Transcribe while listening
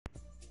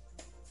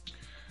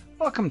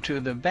Welcome to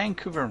the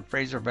Vancouver and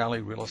Fraser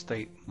Valley real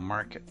estate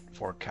market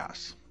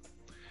forecast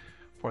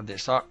for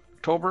this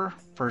October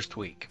first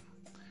week.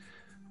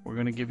 We're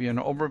going to give you an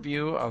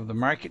overview of the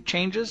market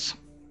changes,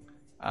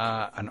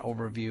 an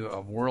overview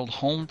of world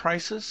home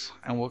prices,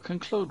 and we'll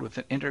conclude with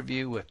an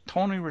interview with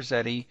Tony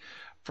Rossetti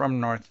from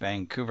North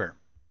Vancouver.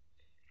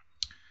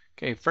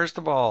 Okay, first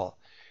of all,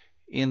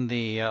 in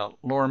the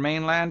lower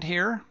mainland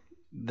here,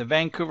 the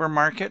Vancouver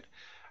market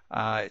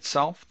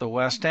itself, the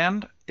West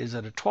End, is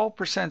at a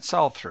 12%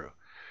 sell-through.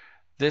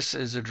 This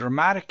is a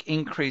dramatic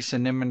increase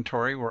in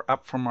inventory. We're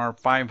up from our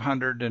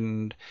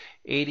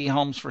 580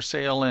 homes for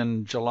sale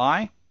in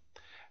July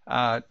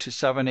to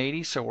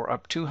 780, so we're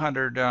up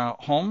 200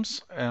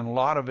 homes, and a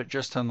lot of it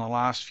just in the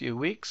last few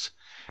weeks.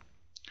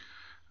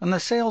 And the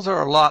sales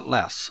are a lot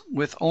less,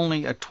 with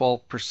only a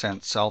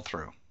 12%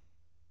 sell-through.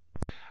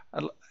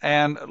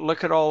 And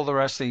look at all the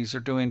rest of these are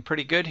doing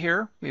pretty good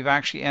here. We've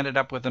actually ended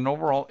up with an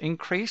overall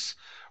increase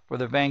for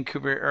the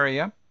Vancouver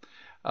area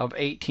of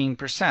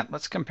 18%.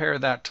 Let's compare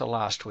that to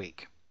last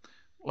week.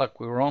 Look,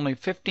 we were only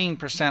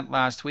 15%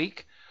 last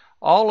week.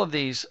 All of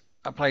these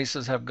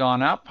places have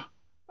gone up,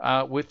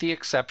 with the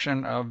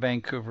exception of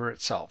Vancouver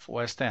itself,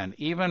 West End.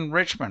 Even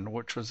Richmond,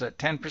 which was at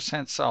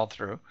 10%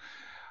 sell-through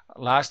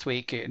last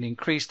week, it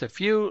increased a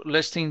few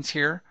listings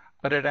here,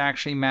 but it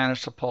actually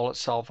managed to pull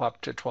itself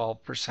up to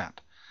 12%.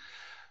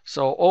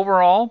 So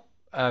overall,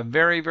 a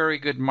very, very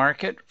good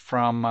market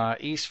from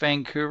East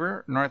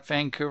Vancouver, North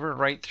Vancouver,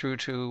 right through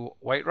to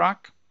White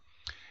Rock.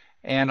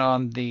 And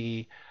on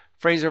the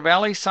Fraser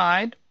Valley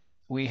side,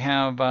 we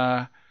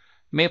have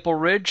Maple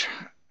Ridge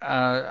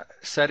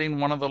setting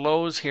one of the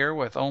lows here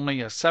with only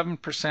a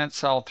 7%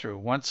 sell-through.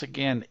 Once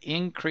again,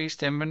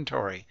 increased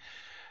inventory.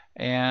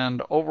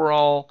 And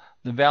overall,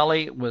 the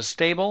Valley was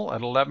stable at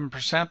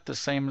 11%, the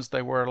same as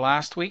they were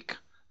last week,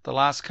 the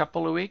last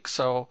couple of weeks.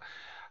 So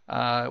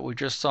we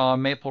just saw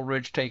Maple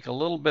Ridge take a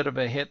little bit of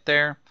a hit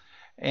there,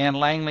 and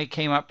Langley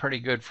came up pretty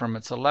good from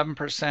its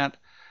 11%.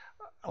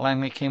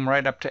 Langley came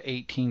right up to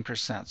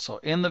 18%. So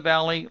in the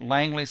Valley,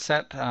 Langley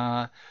set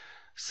the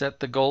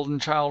golden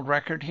child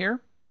record here,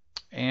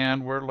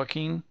 and we're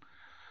looking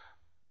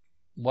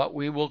what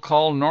we will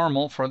call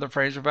normal for the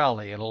Fraser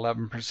Valley at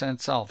 11%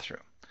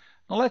 sell-through.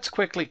 Now let's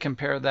quickly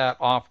compare that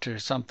off to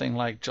something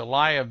like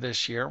July of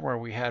this year, where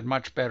we had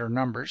much better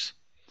numbers.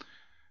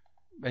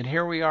 But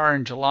here we are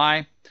in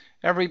July.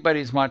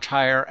 Everybody's much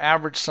higher.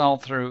 Average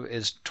sell-through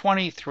is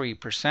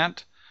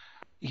 23%.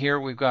 Here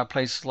we've got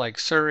places like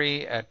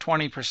Surrey at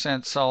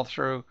 20%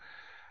 sell-through,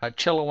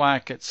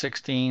 Chilliwack at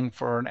 16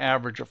 for an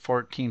average of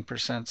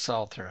 14%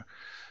 sell-through.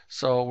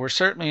 So we're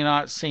certainly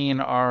not seeing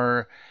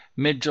our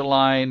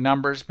mid-July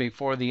numbers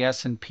before the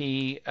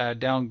S&P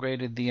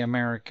downgraded the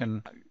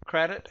American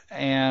credit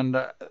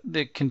and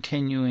the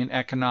continuing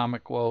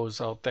economic woes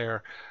out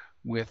there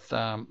with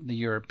the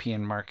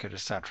European market,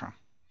 etc.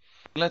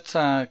 Let's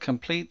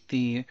complete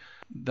the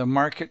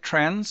market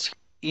trends.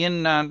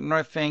 In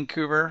North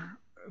Vancouver,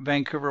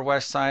 Vancouver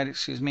West Side,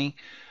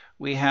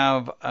 we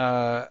have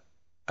a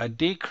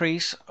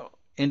decrease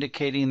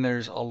indicating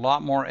there's a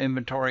lot more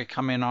inventory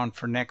coming on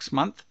for next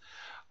month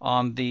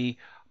on the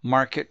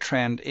market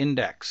trend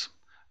index.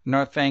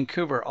 North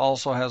Vancouver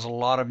also has a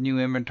lot of new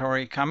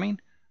inventory coming.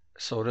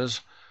 So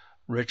does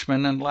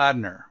Richmond and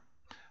Ladner.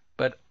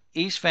 But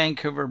East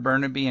Vancouver,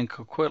 Burnaby, and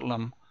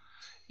Coquitlam,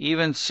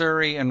 even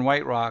Surrey and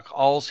White Rock,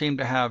 all seem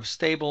to have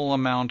stable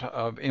amount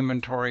of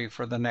inventory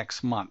for the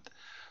next month.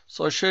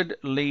 So it should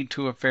lead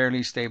to a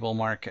fairly stable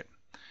market.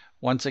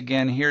 Once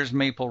again, here's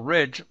Maple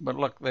Ridge, but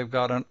look, they've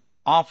got an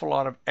awful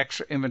lot of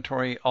extra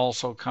inventory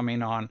also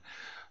coming on.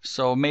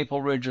 So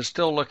Maple Ridge is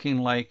still looking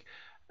like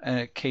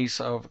a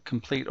case of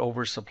complete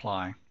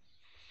oversupply.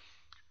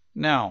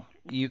 Now,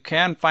 you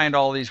can find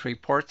all these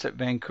reports at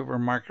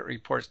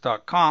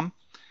vancouvermarketreports.com.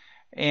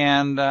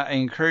 And I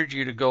encourage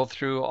you to go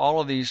through all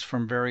of these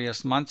from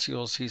various months.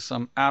 You'll see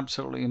some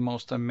absolutely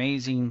most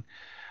amazing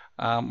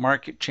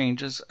market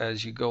changes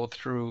as you go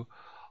through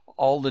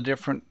all the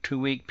different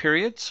 2-week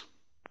periods.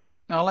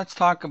 Now let's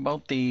talk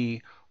about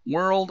the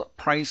world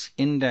price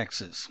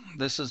indexes.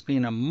 This has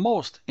been a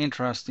most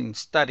interesting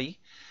study.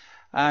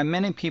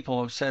 Many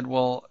people have said,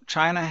 well,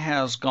 China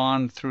has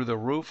gone through the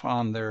roof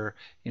on their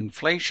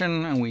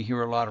inflation, and we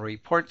hear a lot of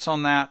reports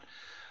on that.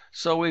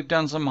 So we've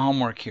done some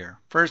homework here.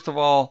 First of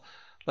all,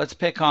 let's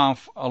pick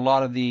off a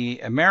lot of the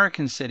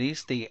American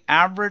cities. The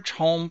average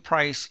home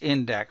price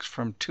index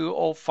from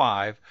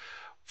 2005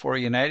 for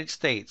United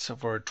States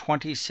for a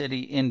 20-city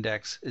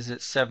index is at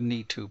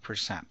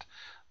 72%.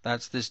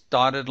 That's this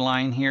dotted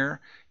line here,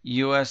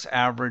 U.S.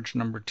 average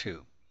number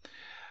 2.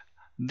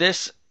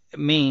 This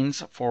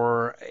means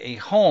for a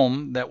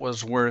home that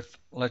was worth,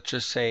 let's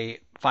just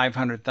say,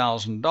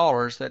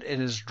 $500,000, that it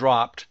has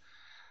dropped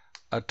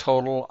a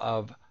total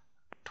of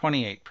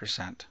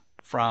 28%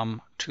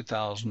 from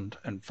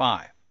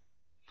 2005.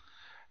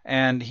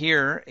 And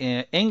here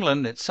in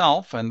England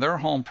itself and their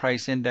home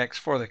price index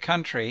for the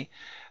country,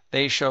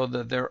 they show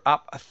that they're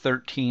up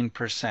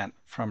 13%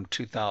 from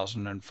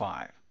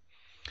 2005.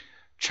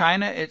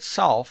 China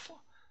itself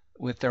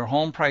with their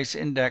home price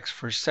index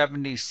for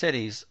 70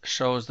 cities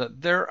shows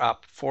that they're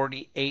up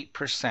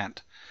 48%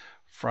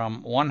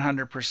 from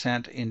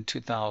 100% in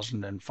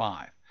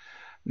 2005.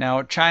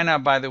 Now, China,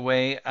 by the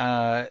way,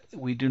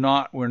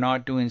 we're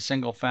not doing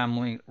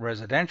single-family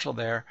residential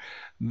there.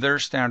 Their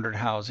standard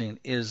housing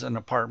is an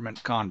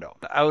apartment condo.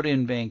 Out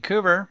in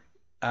Vancouver,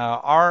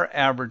 our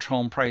average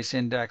home price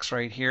index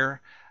right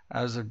here,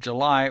 as of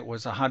July,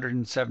 was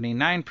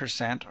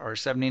 179%, or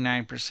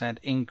 79%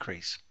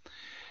 increase.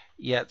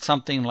 Yet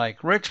something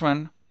like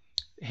Richmond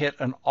hit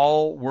an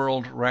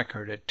all-world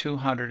record at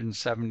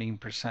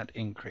 217%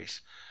 increase.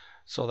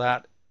 So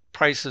that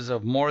prices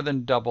have more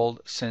than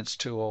doubled since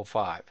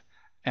 2005.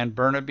 And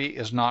Burnaby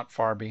is not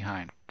far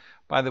behind.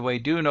 By the way,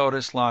 do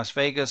notice Las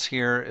Vegas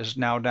here is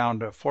now down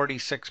to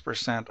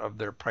 46% of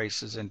their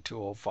prices in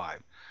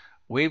 2005.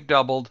 We've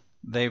doubled,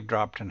 they've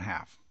dropped in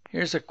half.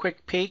 Here's a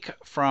quick peek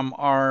from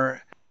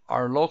our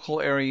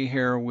local area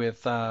here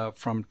with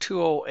from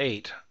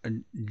 2008,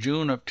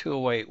 June of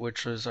 2008,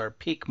 which was our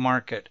peak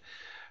market,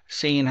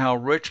 seeing how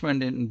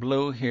Richmond in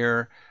blue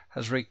here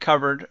has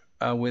recovered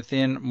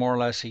within more or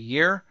less a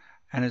year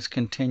and has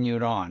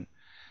continued on,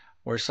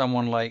 where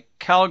someone like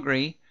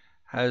Calgary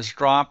has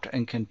dropped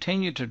and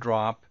continued to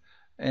drop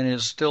and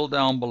is still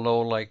down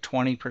below like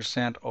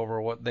 20% over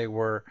what they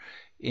were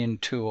in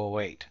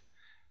 2008.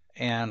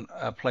 And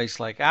a place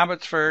like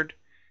Abbotsford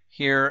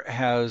here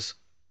has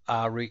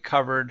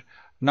recovered,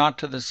 not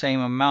to the same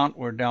amount.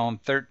 We're down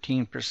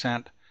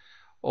 13%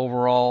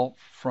 overall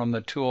from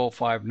the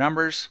 2005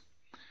 numbers.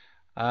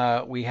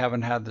 We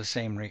haven't had the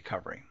same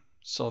recovery.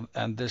 So,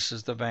 and this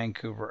is the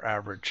Vancouver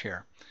average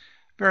here.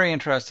 Very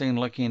interesting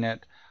looking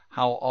at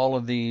how all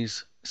of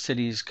these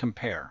cities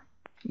compare.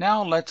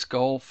 Now let's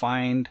go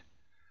find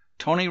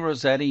Tony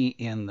Rossetti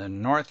in the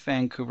North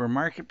Vancouver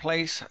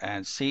marketplace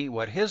and see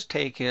what his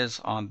take is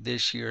on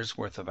this year's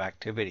worth of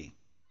activity.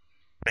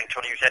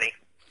 Tony Rossetti.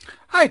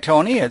 Hi,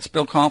 Tony. It's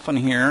Bill Coughlin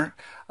here,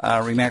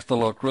 Remax the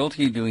Local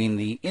Realty, doing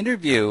the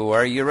interview.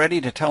 Are you ready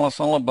to tell us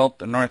all about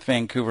the North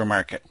Vancouver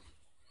market?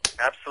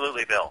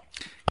 Absolutely, Bill.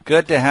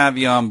 Good to have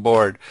you on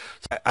board.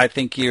 I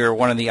think you're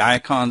one of the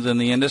icons in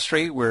the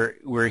industry.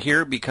 We're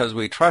here because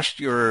we trust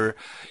your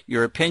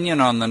opinion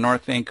on the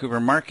North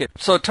Vancouver market.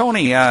 So,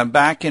 Tony,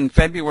 back in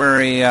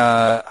February,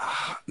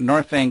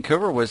 North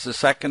Vancouver was the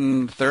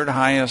third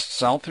highest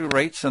sell-through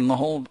rates in the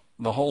whole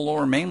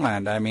Lower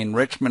Mainland. I mean,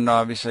 Richmond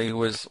obviously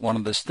was one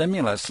of the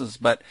stimuluses,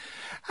 but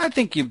I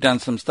think you've done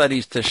some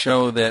studies to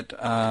show that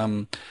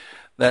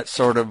that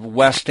sort of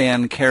West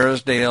End,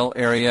 Kerrisdale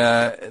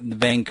area,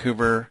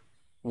 Vancouver,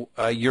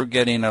 you're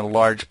getting a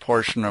large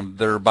portion of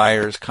their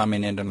buyers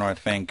coming into North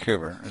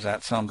Vancouver. Does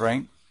that sound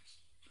right?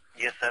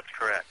 Yes, that's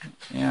correct.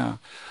 Yeah.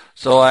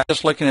 So I'm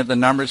just looking at the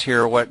numbers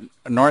here. What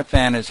North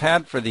Van has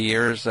had for the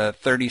year is a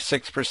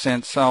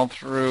 36%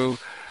 sell-through,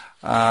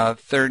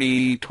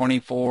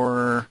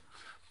 34,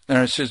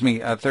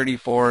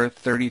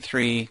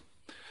 33.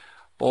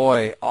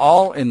 Boy,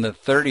 all in the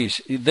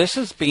 30s. This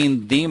has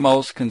been the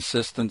most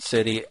consistent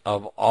city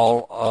of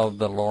all of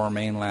the Lower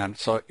Mainland.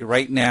 So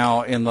right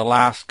now, in the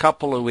last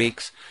couple of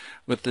weeks,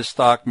 with the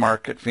stock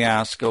market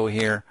fiasco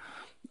here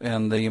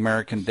and the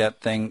American debt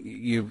thing,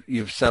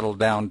 you've settled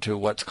down to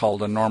what's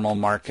called a normal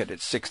market at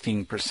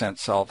 16%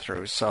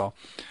 sell-through. So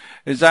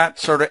does that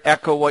sort of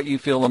echo what you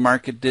feel the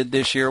market did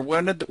this year?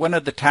 When did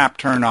the tap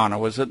turn on?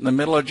 Was it in the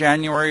middle of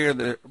January or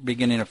the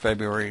beginning of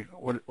February?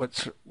 What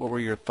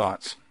were your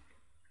thoughts?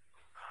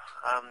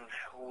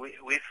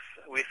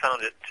 We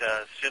found it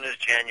as soon as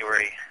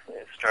January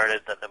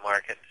started that the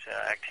market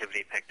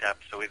activity picked up.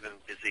 So we've been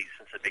busy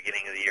since the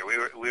beginning of the year. We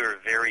were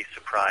very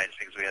surprised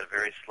because we had a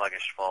very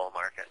sluggish fall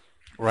market.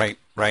 Right.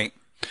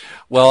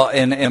 Well,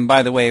 and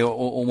by the way,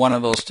 one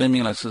of those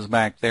stimuluses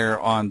back there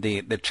on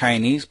the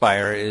Chinese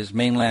buyer is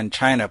mainland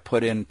China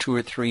put in 2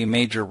 or 3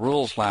 major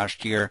rules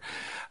last year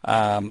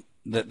that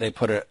they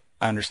put I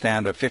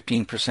understand a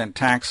 15%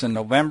 tax in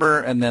November,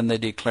 and then they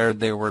declared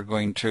they were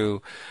going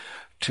to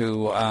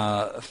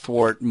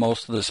thwart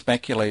most of the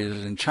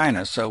speculators in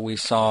China. So we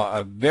saw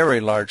a very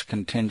large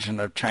contingent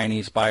of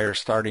Chinese buyers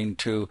starting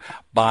to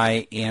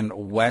buy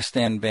in West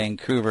End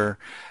Vancouver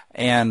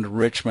and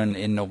Richmond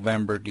in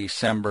November,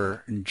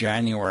 December, and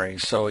January.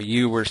 So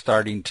you were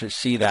starting to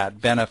see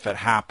that benefit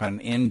happen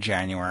in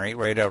January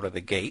right out of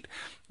the gate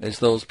as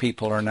those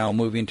people are now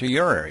moving to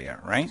your area,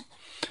 right?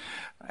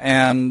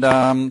 And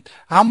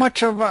how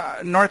much of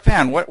North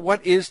Van,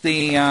 what is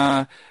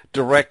the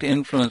direct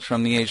influence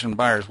from the Asian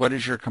buyers? What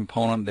is your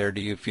component there,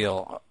 do you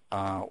feel?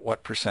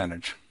 What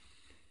percentage?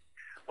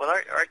 Well,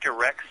 our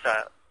direct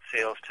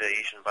sales to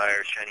Asian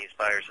buyers, Chinese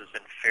buyers, has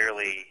been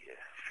fairly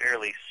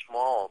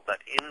small, but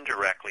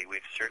indirectly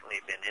we've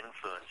certainly been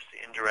influenced.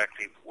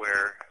 Indirectly,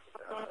 where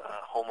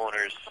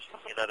homeowners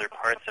in other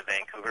parts of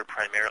Vancouver,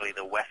 primarily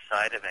the west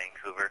side of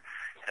Vancouver,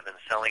 have been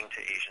selling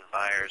to Asian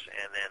buyers,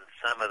 and then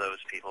some of those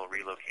people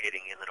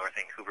relocating in the North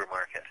Vancouver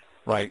market.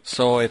 Right.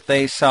 So if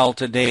they sell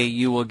today,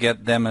 you will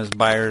get them as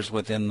buyers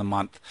within the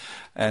month.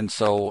 And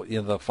so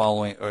the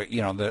following, or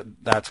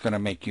that's going to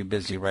make you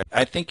busy, right?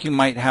 I think you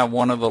might have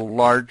one of the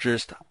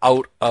largest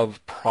out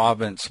of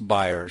province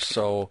buyers.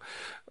 So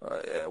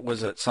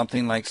was it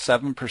something like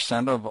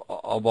 7% of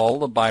all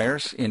the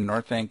buyers in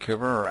North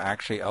Vancouver are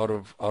actually out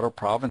of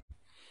province?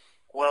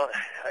 Well,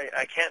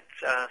 I can't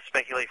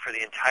speculate for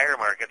the entire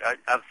market. Of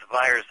the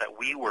buyers that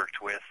we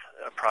worked with,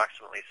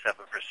 approximately 7%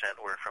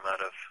 were from out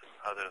of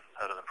the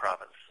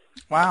province.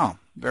 Wow,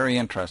 very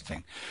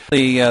interesting.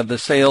 The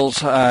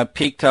sales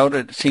peaked out.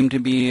 It seemed to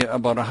be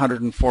about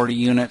 140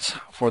 units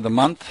for the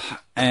month,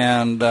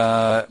 and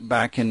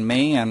back in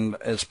May, and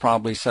it's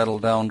probably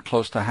settled down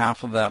close to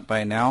half of that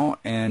by now.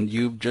 And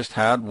you've just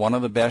had one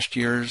of the best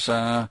years,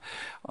 I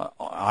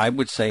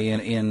would say,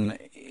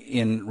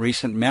 in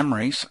recent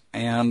memories.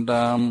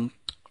 And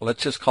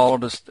let's just call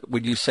it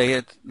would you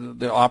say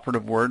the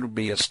operative word would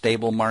be a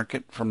stable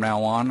market from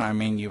now on? I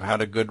mean, you've had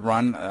a good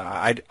run.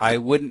 I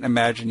wouldn't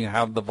imagine you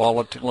have the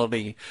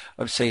volatility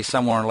of, say,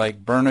 somewhere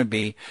like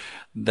Burnaby,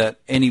 that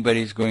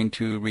anybody's going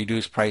to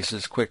reduce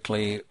prices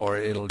quickly, or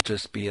it'll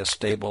just be a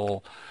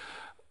stable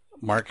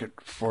market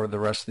for the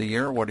rest of the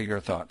year. What are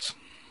your thoughts?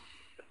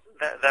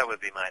 That would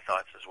be my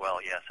thoughts as well.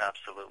 Yes,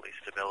 absolutely.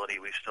 Stability.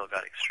 We've still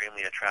got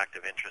extremely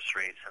attractive interest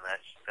rates, and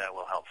that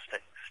will help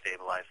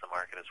stabilize the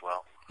market as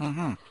well.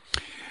 Mm-hmm.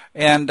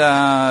 And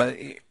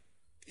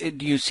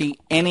do you see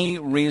any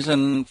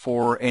reason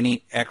for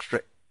any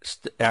extra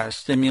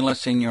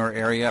stimulus in your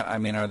area? I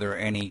mean, are there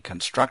any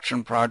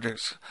construction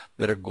projects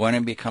that are going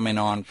to be coming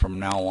on from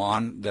now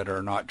on that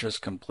are not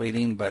just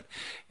completing, but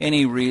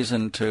any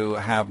reason to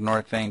have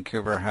North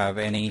Vancouver have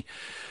any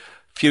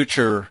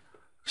future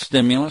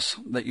stimulus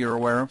that you're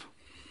aware of?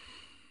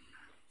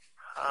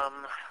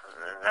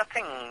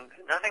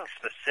 Nothing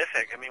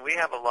specific. I mean, we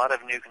have a lot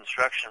of new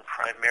construction,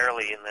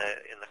 primarily in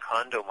the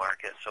condo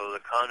market. So the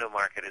condo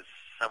market is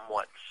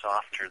somewhat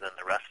softer than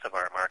the rest of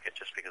our market,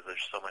 just because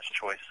there's so much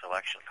choice,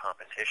 selection,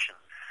 competition.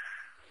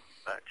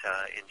 But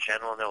in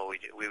general, no,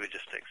 we would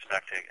just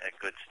expect a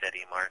good,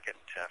 steady market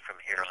from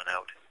here on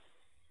out.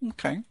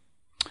 Okay,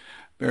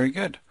 very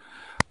good.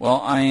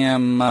 Well, I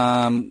am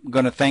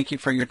going to thank you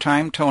for your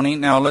time, Tony.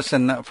 Now,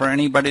 listen, for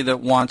anybody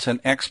that wants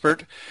an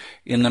expert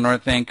in the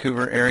North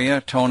Vancouver area,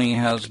 Tony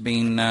has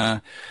been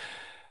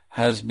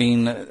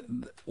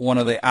one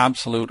of the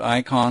absolute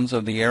icons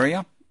of the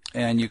area,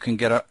 and you can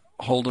get a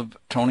hold of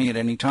Tony at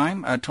any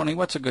time. Tony,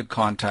 what's a good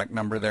contact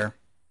number there?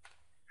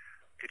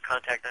 Good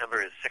contact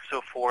number is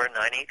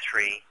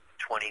 604-983-2518.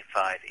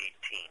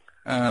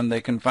 And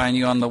they can find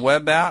you on the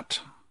web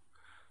at?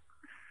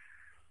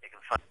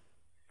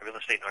 Real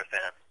Estate North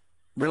Van.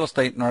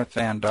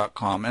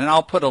 realestatenorthvan.com, and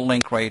I'll put a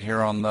link right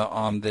here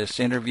on this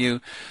interview,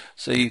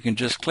 so you can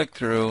just click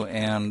through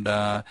and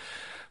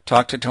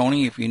talk to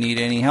Tony if you need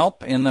any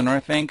help in the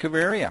North Vancouver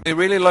area. We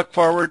really look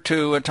forward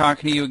to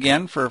talking to you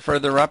again for a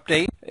further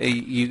update.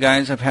 You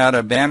guys have had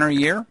a banner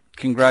year.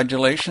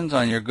 Congratulations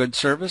on your good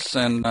service,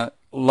 and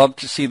love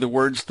to see the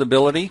word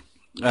stability.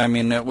 I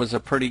mean, it was a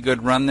pretty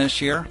good run this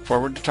year.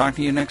 Forward to talking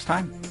to you next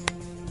time.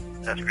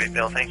 That's great,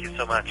 Bill. Thank you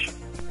so much.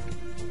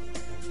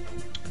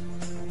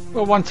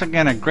 Well, once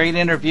again, a great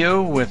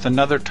interview with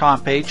another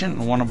top agent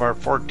in one of our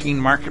 14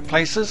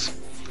 marketplaces.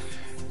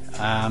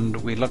 And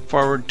we look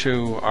forward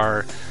to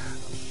our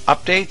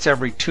updates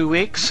every 2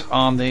 weeks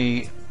on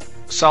the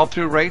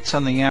sell-through rates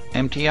on the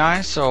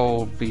MTI.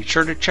 So be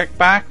sure to check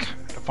back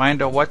to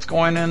find out what's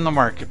going on in the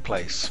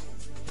marketplace.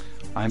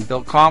 I'm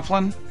Bill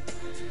Coughlin.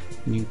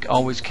 You can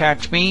always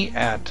catch me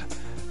at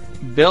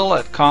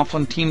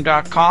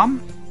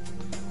bill@coughlinteam.com.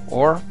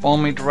 or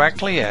phone me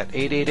directly at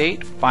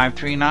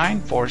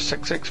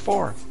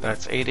 888-539-4664.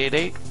 That's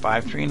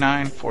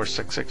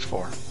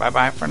 888-539-4664.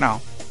 Bye-bye for now.